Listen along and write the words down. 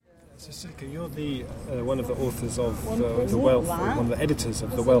So Silke, you're the one of the authors of The Wealth, one of the editors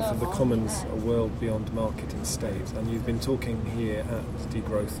of The Wealth of the Commons, A World Beyond Market and State, and you've been talking here at the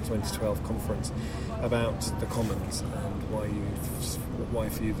Degrowth 2012 conference about the commons and why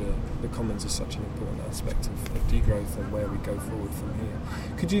for you the commons is such an important aspect of degrowth and where we go forward from here.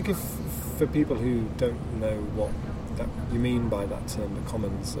 Could you give, for people who don't know what that you mean by that term, the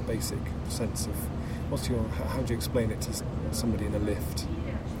commons, a basic sense of how do you explain it to somebody in a lift?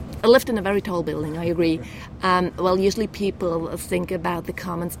 I lived in a very tall building, I agree. Usually people think about the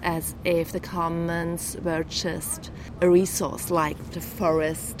commons as if the commons were just a resource like the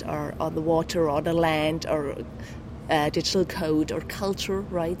forest or the water or the land or digital code or culture,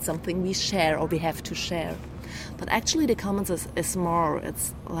 right? Something we share or we have to share. But actually the commons is more.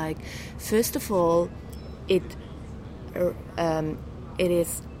 It's like, first of all, it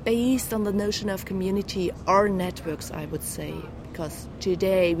is based on the notion of community or networks, I would say. Because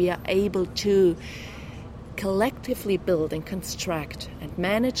today we are able to collectively build and construct and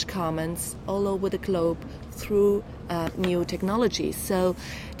manage commons all over the globe through new technologies. So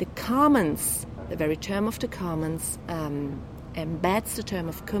the commons, the very term of the commons, embeds the term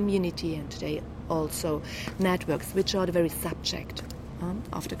of community and today also networks, which are the very subject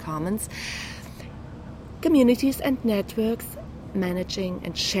of the commons. Communities and networks managing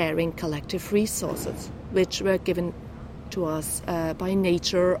and sharing collective resources, which were given to us by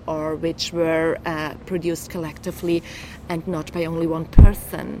nature or which were produced collectively and not by only one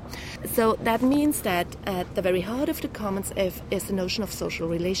person. So that means that at the very heart of the commons is the notion of social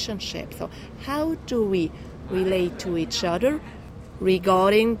relationship. So how do we relate to each other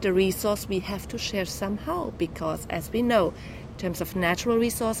regarding the resource we have to share somehow? Because as we know, in terms of natural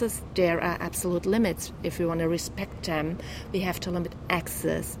resources, there are absolute limits. If we want to respect them, we have to limit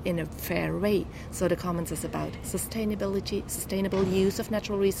access in a fair way. So the commons is about sustainability, sustainable use of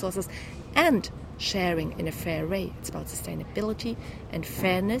natural resources, and sharing in a fair way. It's about sustainability and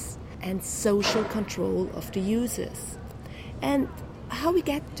fairness and social control of the users. And how we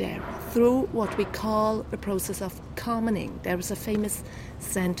get there? Through what we call a process of commoning. There is a famous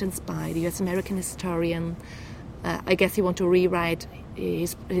sentence by the US-American historian. I guess he wants to rewrite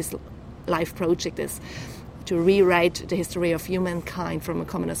his life project is to rewrite the history of humankind from a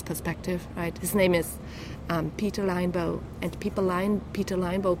commonist perspective, right? His name is Peter Linebaugh, and Peter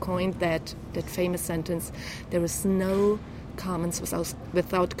Linebaugh coined that famous sentence: "There is no commons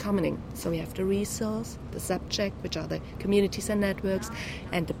without commoning." So we have the resource, the subject, which are the communities and networks,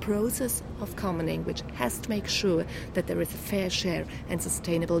 and the process of commoning, which has to make sure that there is a fair share and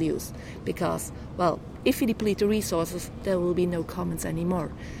sustainable use. Because, if we deplete the resources, there will be no commons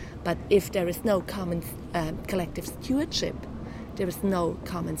anymore. But if there is no common collective stewardship, there is no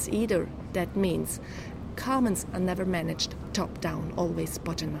commons either. That means commons are never managed top-down, always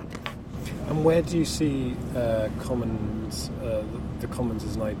bottom-up. And where do you see commons, the commons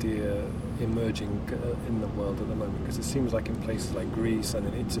as an idea emerging in the world at the moment? Because it seems like in places like Greece and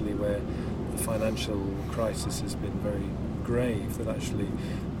in Italy, where the financial crisis has been very grave, that actually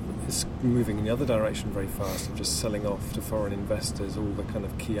it's moving in the other direction very fast of just selling off to foreign investors all the kind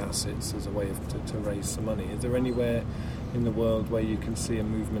of key assets as a way to raise some money. Is there anywhere in the world where you can see a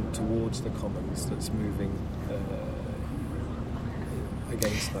movement towards the commons that's moving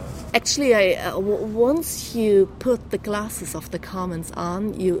against that? Actually, once you put the glasses of the commons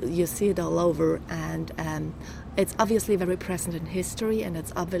on, you see it all over, and it's obviously very present in history, and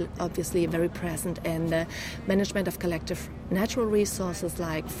it's obviously very present in the management of collective natural resources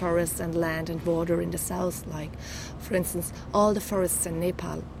like forests and land and water in the south. Like, for instance, all the forests in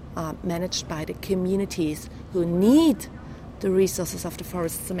Nepal are managed by the communities who need the resources of the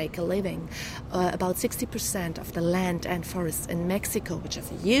forests to make a living. About 60% of the land and forests in Mexico, which is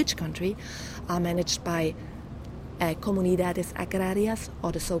a huge country, are managed by comunidades agrarias,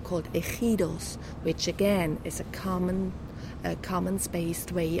 or the so-called ejidos, which again is a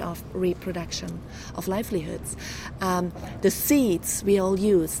commons-based way of reproduction of livelihoods. The seeds we all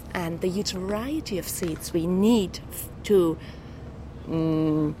use and the huge variety of seeds we need to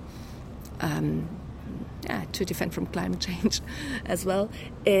defend from climate change as well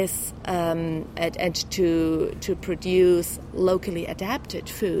is and to produce locally adapted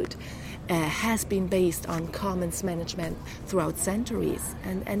food has been based on commons management throughout centuries.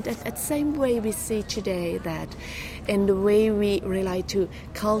 And the same way we see today that in the way we relate to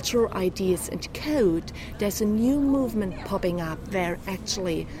culture, ideas and code, there's a new movement popping up where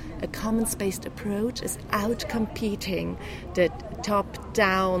actually a commons-based approach is out-competing the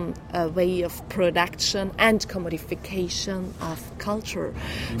top-down way of production and commodification of culture.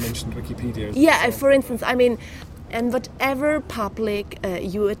 You mentioned Wikipedia. Yeah, for instance, I mean, And whatever public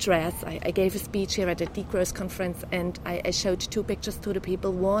you address, I gave a speech here at the Degrowth conference, and I showed 2 pictures to the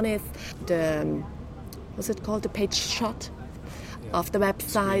people. One is the, what's it called, the page shot of the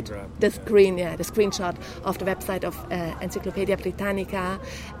website, the screenshot of the website of Encyclopedia Britannica,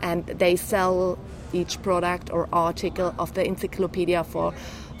 and they sell each product or article of the encyclopedia for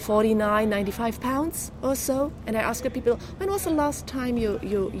 £49.95 or so. And I asked the people, when was the last time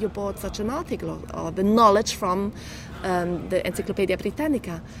you bought such an article or the knowledge from the Encyclopedia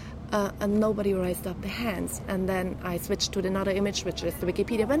Britannica? And nobody raised up their hands. And then I switched to another image, which is the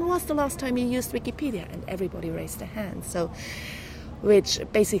Wikipedia. When was the last time you used Wikipedia? And everybody raised their hands. So, which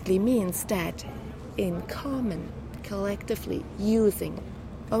basically means that in common, collectively using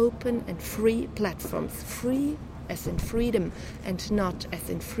open and free platforms, free as in freedom and not as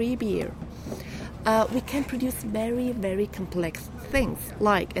in free beer, we can produce very, very complex things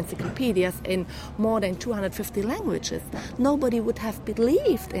like encyclopedias in more than 250 languages. Nobody would have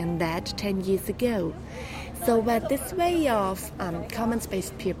believed in that 10 years ago. So that this way of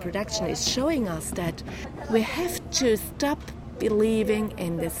commons-based peer production is showing us that we have to stop believing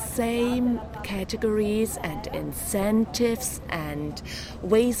in the same categories and incentives and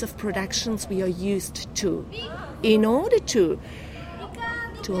ways of productions we are used to in order to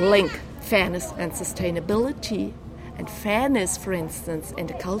link fairness and sustainability. And fairness, for instance, in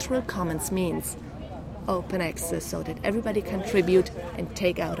the cultural commons means open access so that everybody contribute and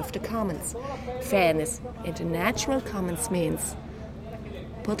take out of the commons. Fairness in the natural commons means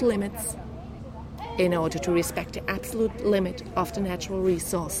put limits in order to respect the absolute limit of the natural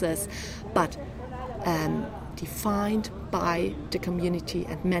resources, but defined by the community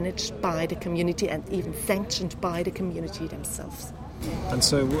and managed by the community and even sanctioned by the community themselves. And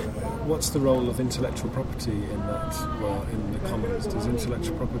so what's the role of intellectual property in that, well, in the commons? Does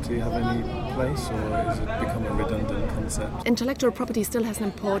intellectual property have any place, or has it become a redundant concept? Intellectual property still has an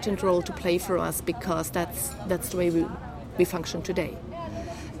important role to play for us because that's the way we function today.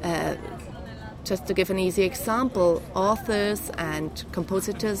 Just to give an easy example, authors and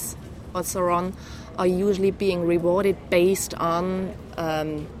compositors or so on are usually being rewarded based on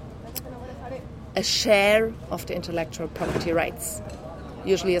a share of the intellectual property rights.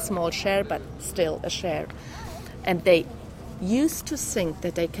 Usually a small share, but still a share. And they used to think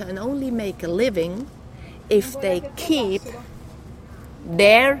that they can only make a living if they keep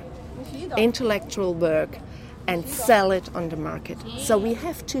their intellectual work and sell it on the market. So we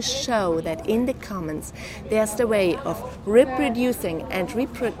have to show that in the commons there's the way of reproducing and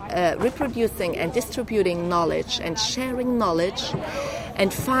distributing knowledge and sharing knowledge,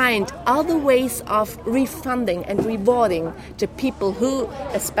 and find other ways of refunding and rewarding the people who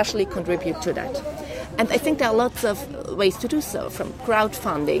especially contribute to that. And I think there are lots of ways to do so, from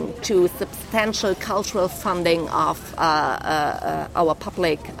crowdfunding to substantial cultural funding of our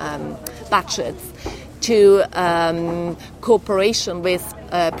public budgets, to cooperation with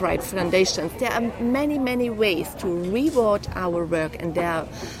private foundations. There are many, many ways to reward our work, and there are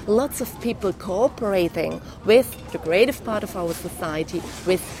lots of people cooperating with the creative part of our society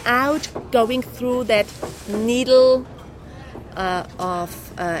without going through that needle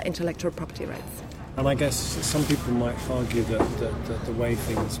of intellectual property rights. And I guess some people might argue that the way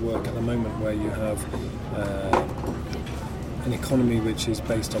things work at the moment, where you have an economy which is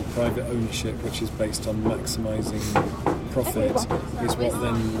based on private ownership, which is based on maximising profit, is what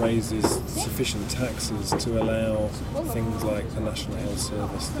then raises sufficient taxes to allow things like the National Health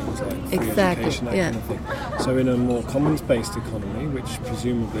Service, things like free education, that kind of thing. So in a more commons-based economy, which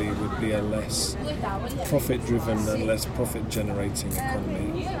presumably would be a less profit-driven and less profit-generating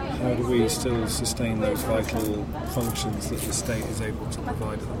economy, how do we still sustain those vital functions that the state is able to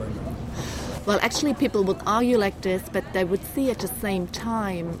provide at the moment? Well, actually, people would argue like this, but they would see at the same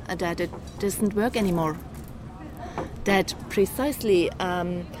time that it doesn't work anymore. That precisely,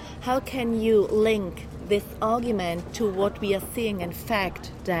 how can you link this argument to what we are seeing, in fact,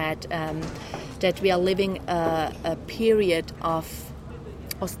 that we are living a period of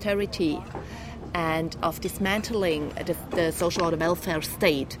austerity and of dismantling the social or the welfare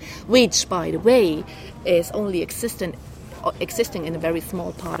state, which, by the way, is only existing in a very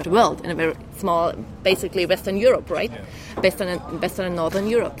small part of the world, in a very small, basically Western Europe, right? Yeah. Western and Northern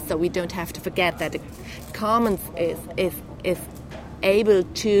Europe. So we don't have to forget that the Commons is able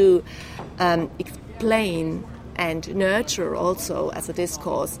to explain and nurture also as a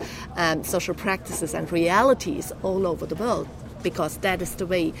discourse social practices and realities all over the world, because that is the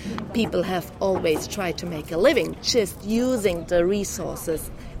way people have always tried to make a living, just using the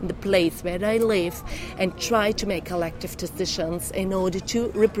resources in the place where they live and try to make collective decisions in order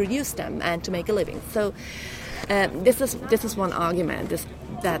to reproduce them and to make a living. So This is one argument.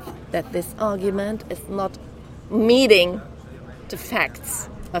 That this argument is not meeting the facts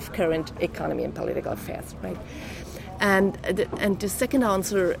of current economy and political affairs, right? And the second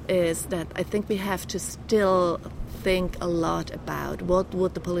answer is that I think we have to still think a lot about what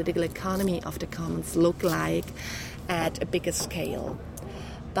would the political economy of the commons look like at a bigger scale.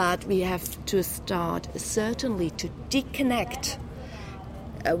 But we have to start certainly to disconnect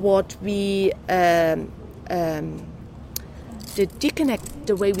what we to disconnect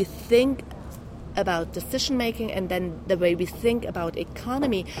the way we think about decision making and then the way we think about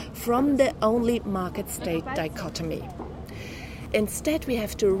economy from the only market-state dichotomy. Instead, we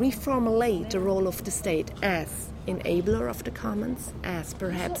have to reformulate the role of the state as enabler of the commons, as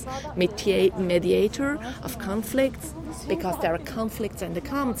perhaps mediator of conflicts, because there are conflicts in the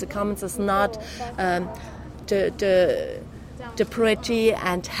commons. The commons is not the pretty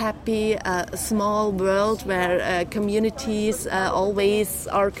and happy small world where communities always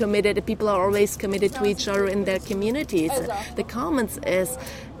are committed, people are always committed to each other in their communities. The commons is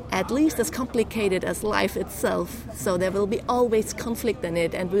at least as complicated as life itself, so there will be always conflict in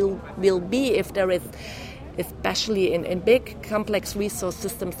it, and will be, if there is, especially in big complex resource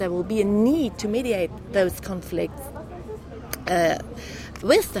systems, there will be a need to mediate those conflicts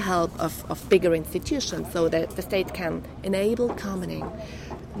with the help of bigger institutions, so that the state can enable commoning,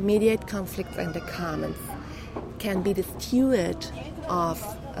 mediate conflicts in the commons, can be the steward of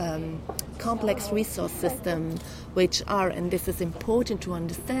complex resource systems, which are, and this is important to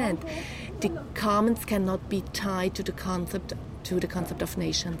understand, the commons cannot be tied to the concept of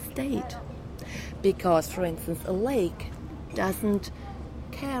nation state, because, for instance, a lake doesn't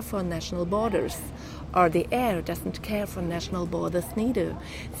care for national borders, or the air doesn't care for national borders neither.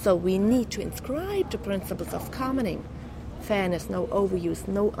 So we need to inscribe the principles of commoning: fairness, no overuse,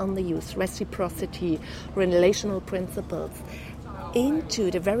 no underuse, reciprocity, relational principles, into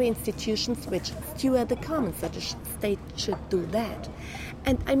the very institutions which steward the commons, that the state should do that.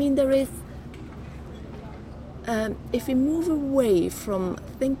 And I mean, there is, if we move away from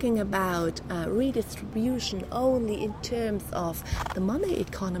thinking about redistribution only in terms of the money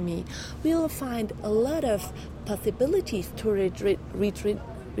economy, we'll find a lot of possibilities to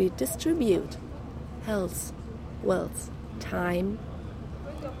redistribute health, wealth, time,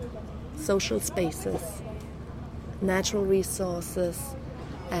 social spaces, natural resources,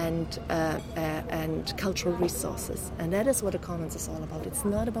 and cultural resources. And that is what the commons is all about. It's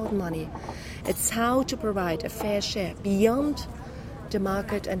not about money. It's how to provide a fair share beyond the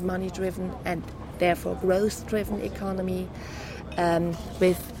market and money-driven and therefore growth-driven economy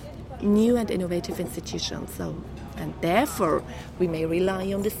with new and innovative institutions. And therefore we may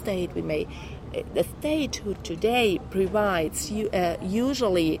rely on the state. The state, who today provides,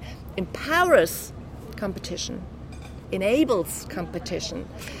 usually empowers competition, enables competition.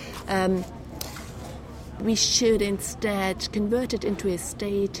 We should instead convert it into a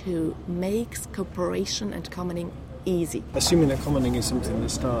state who makes cooperation and commoning easy. Assuming that commoning is something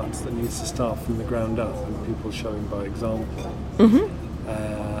that needs to start from the ground up and people showing by example,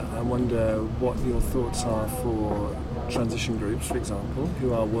 I wonder what your thoughts are for transition groups, for example,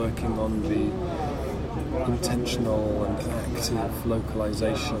 who are working on the intentional and active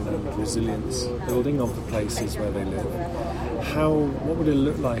localization and resilience building of the places where they live. What would it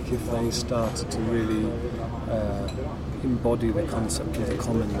look like if they started to really embody the concept of the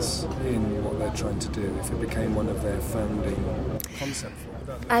commons in what they're trying to do, if it became one of their founding concepts?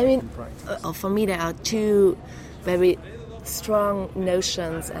 For me there are two very strong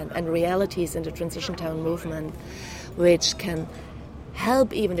notions and realities in the Transition Town movement which can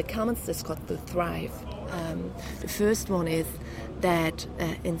help even the commons discourse to thrive. The first one is that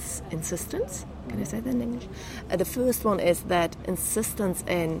insistence. Can I say that in English? The first one is that insistence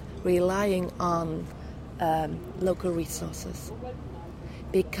in relying on local resources,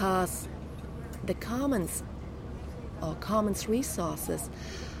 because the commons or commons resources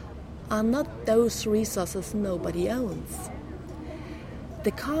are not those resources nobody owns.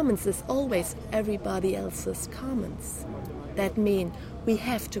 The commons is always everybody else's commons. That means we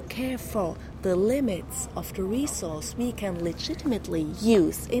have to care for the limits of the resource we can legitimately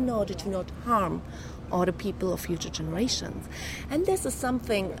use in order to not harm other people or future generations. And this is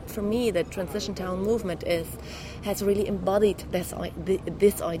something, for me, that Transition Town movement has really embodied this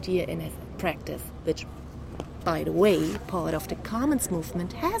idea in its practice, which, by the way, part of the commons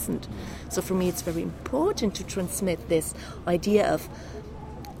movement hasn't. So for me it's very important to transmit this idea of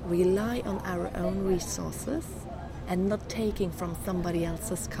rely on our own resources and not taking from somebody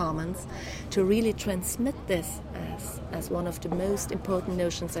else's commons, to really transmit this as one of the most important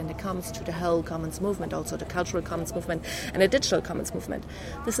notions when it comes to the whole commons movement, also the cultural commons movement and the digital commons movement.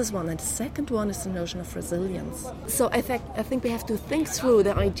 This is one. And the second one is the notion of resilience. So I think we have to think through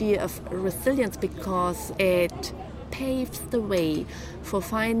the idea of resilience, because it paves the way for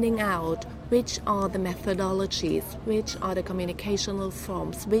finding out which are the methodologies, which are the communicational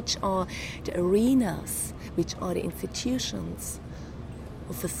forms, which are the arenas, which are the institutions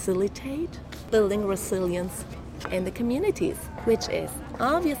who facilitate building resilience in the communities, which is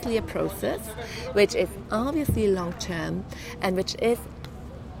obviously a process, which is obviously long-term, and which is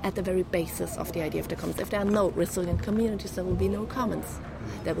at the very basis of the idea of the commons. If there are no resilient communities, there will be no commons.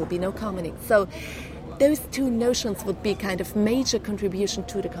 There will be no commoning. So those two notions would be kind of major contribution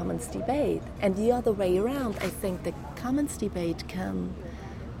to the commons debate. And the other way around, I think the commons debate can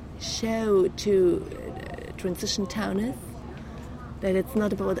show to transition townists that it's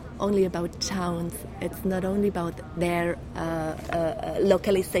not only about towns, it's not only about their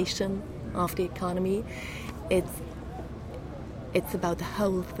localization of the economy, it's about the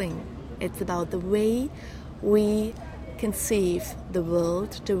whole thing. It's about the way we conceive the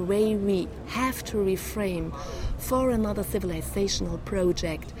world, the way we have to reframe for another civilizational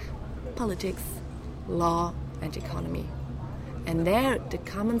project, politics, law, and economy. And there, the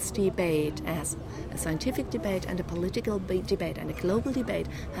commons debate as a scientific debate and a political debate and a global debate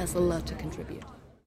has a lot to contribute.